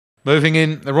Moving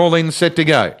in, they're all in, set to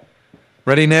go.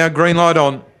 Ready now, green light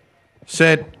on.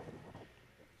 Set.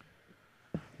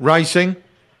 Racing.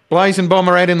 Blazing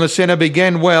Bomber out in the centre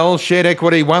began well. Shared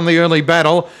Equity won the early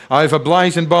battle over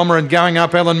Blazing Bomber and going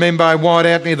up Ellen Membo wide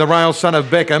out near the rail, Son of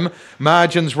Beckham.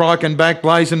 Margins Riken back.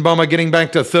 Blazing Bomber getting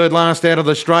back to third last out of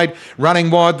the straight. Running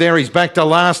wide there. He's back to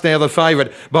last now, the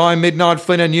favourite. By Midnight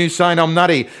Flynn and Usain I'm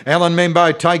Nutty. Ellen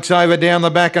Membo takes over down the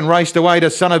back and raced away to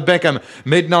Son of Beckham.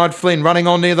 Midnight Flynn running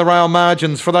on near the rail,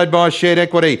 Margins followed by Shared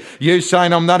Equity.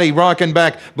 Usain I'm Nutty. Riken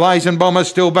back. Blazing Bomber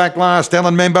still back last.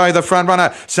 Ellen Membo the front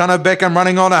runner. Son of Beckham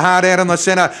running on hard out in the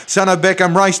centre. Son of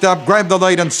Beckham raced up, grabbed the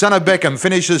lead, and Son of Beckham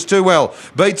finishes too well.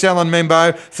 Beats Ellen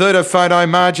Membo. Third of Photo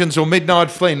Margins or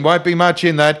Midnight Flynn. Won't be much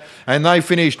in that. And they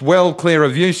finished well clear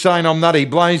of Usain I'm Nutty,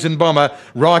 Blazing Bomber,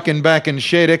 Riken back and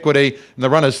Shared Equity. And the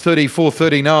runner's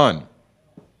 34.39.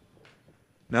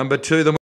 Number 2, the